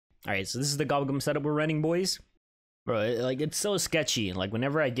All right, so this is the Gobblegum setup we're running, boys. Bro, like it's so sketchy. Like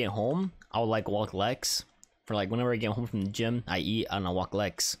whenever I get home, I'll like walk legs. For like whenever I get home from the gym, I eat and I walk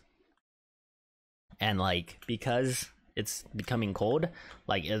legs. And like because it's becoming cold,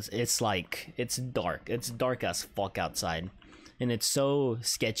 like it's dark. It's dark as fuck outside, and it's so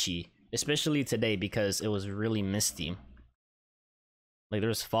sketchy, especially today because it was really misty. Like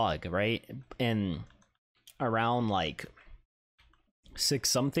there's fog, right? And around like 6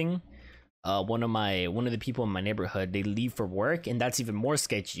 something. One of the people in my neighborhood, they leave for work, and that's even more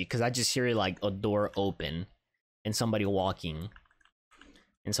sketchy because I just hear like a door open and somebody walking,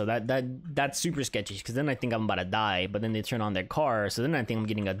 and so that's super sketchy because then I think I'm about to die, but then they turn on their car, so then I think I'm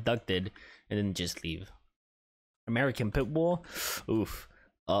getting abducted, and then just leave. American pit bull, oof.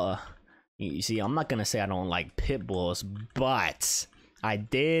 You see, I'm not gonna say I don't like pit bulls, but I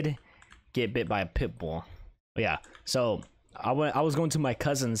did get bit by a pit bull. But yeah, so I was going to my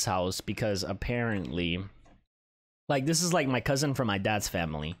cousin's house because apparently, like, this is like my cousin from my dad's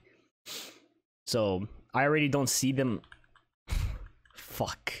family, so I already don't see them.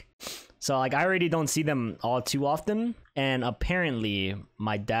 Fuck. So like I already don't see them all too often, and apparently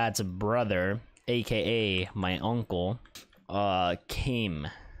my dad's brother, aka my uncle, came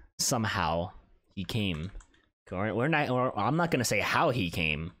somehow. He came. I'm not gonna say how he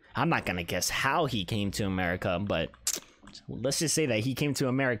came. I'm not gonna guess how he came to America, but let's just say that he came to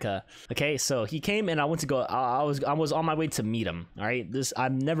America. Okay, so he came and I went to go. I was on my way to meet him. All right,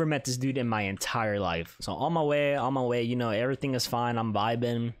 I've never met this dude in my entire life. So on my way, you know, everything is fine. I'm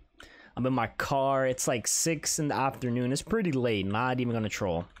vibing. I'm in my car. It's like 6 in the afternoon. It's pretty late. Not even gonna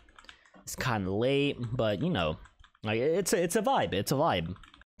troll. It's kind of late, but you know, like it's a vibe. It's a vibe.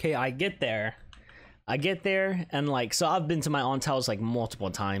 Okay, I get there and like, so I've been to my aunt's house like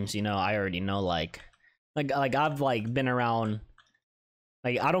multiple times. You know, I already know like I've like been around.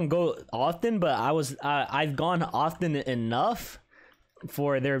 Like I don't go often, but I've gone often enough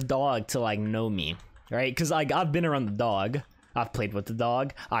for their dog to like know me, right? Because like I've been around the dog, I've played with the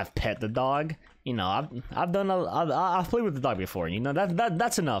dog, I've pet the dog. You know, I've played with the dog before. You know,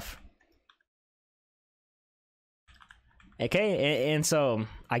 that's enough. Okay, and so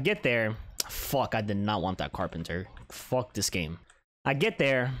I get there. Fuck, I did not want that carpenter. Fuck this game. I get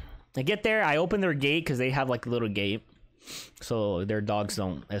there, I open their gate because they have like a little gate so their dogs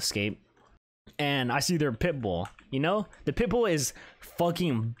don't escape. And I see their pit bull. You know, the pit bull is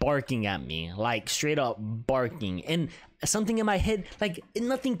fucking barking at me, like straight up barking. And something in my head, like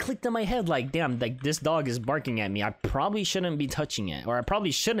nothing clicked in my head, like damn, like this dog is barking at me. I probably shouldn't be touching it, or I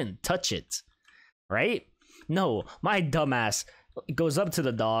probably shouldn't touch it, right? No, my dumbass goes up to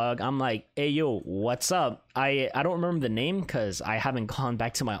the dog. I'm like, hey yo, what's up? I don't remember the name because I haven't gone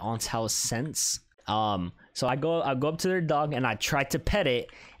back to my aunt's house since. So I go up to their dog and I try to pet it,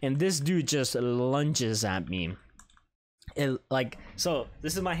 and this dude just lunges at me. Like, so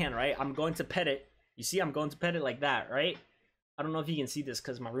this is my hand, right? I'm going to pet it. You see, I'm going to pet it like that, right? I don't know if you can see this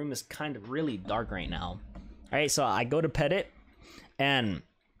because my room is kind of really dark right now. All right, so I go to pet it, and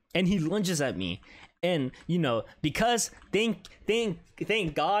he lunges at me. And you know, because thank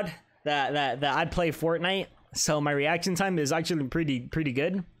God that I play Fortnite, so my reaction time is actually pretty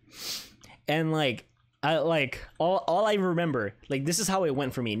good. And like all I remember, like this is how it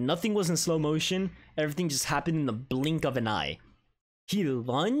went for me. Nothing was in slow motion. Everything just happened in the blink of an eye. He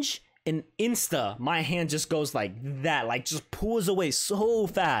lunged and my hand just goes like that, like just pulls away so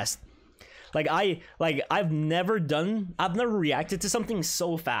fast. Like I've never reacted to something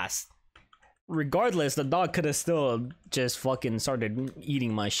so fast. Regardless, the dog could have still just fucking started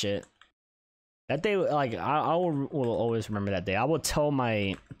eating my shit. That day, like, I will always remember that day. I will tell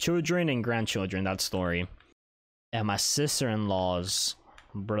my children and grandchildren that story. And my sister-in-law's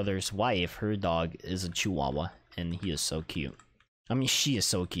brother's wife, her dog is a Chihuahua, and he is so cute. I mean, she is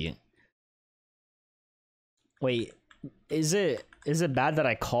so cute. Wait, is it bad that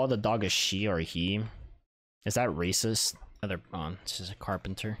I call the dog a she or a he? Is that racist? It's just a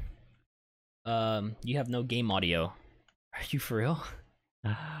carpenter. You have no game audio. Are you for real?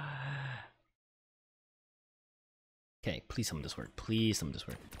 Okay, please tell me this work. Please tell me this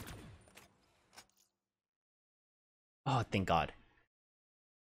work. Oh, thank God.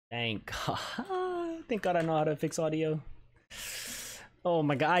 Thank God. Thank God I know how to fix audio. Oh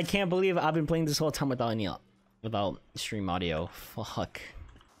my God, I can't believe I've been playing this whole time without stream audio. Fuck.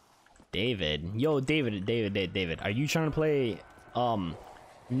 David. Yo, David. Are you trying to play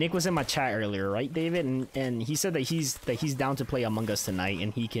Nick was in my chat earlier, right, David? And he said that he's down to play Among Us tonight,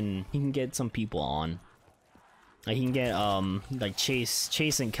 and he can get some people on. Like he can get like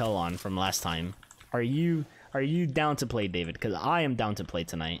Chase and Kel on from last time. Are you Are you down to play, David? Because I am down to play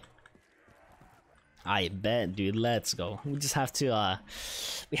tonight. I bet, dude. Let's go. We just have to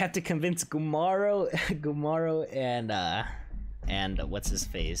we have to convince Gumaro and what's his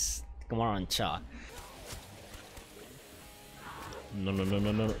face? Gumaro and Cha.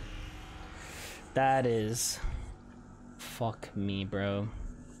 No. That is, fuck me, bro.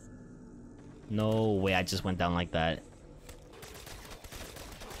 No way I just went down like that.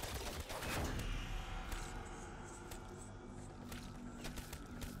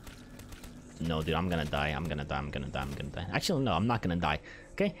 No, dude, I'm gonna die. I'm gonna die. Actually, no, I'm not gonna die.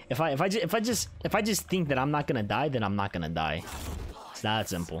 Okay, if I just think that I'm not gonna die, then I'm not gonna die. It's that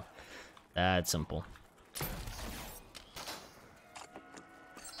simple. That simple.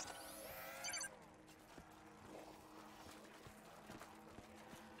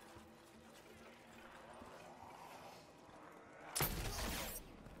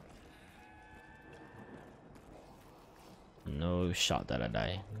 No shot that I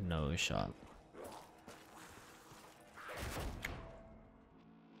die. No shot.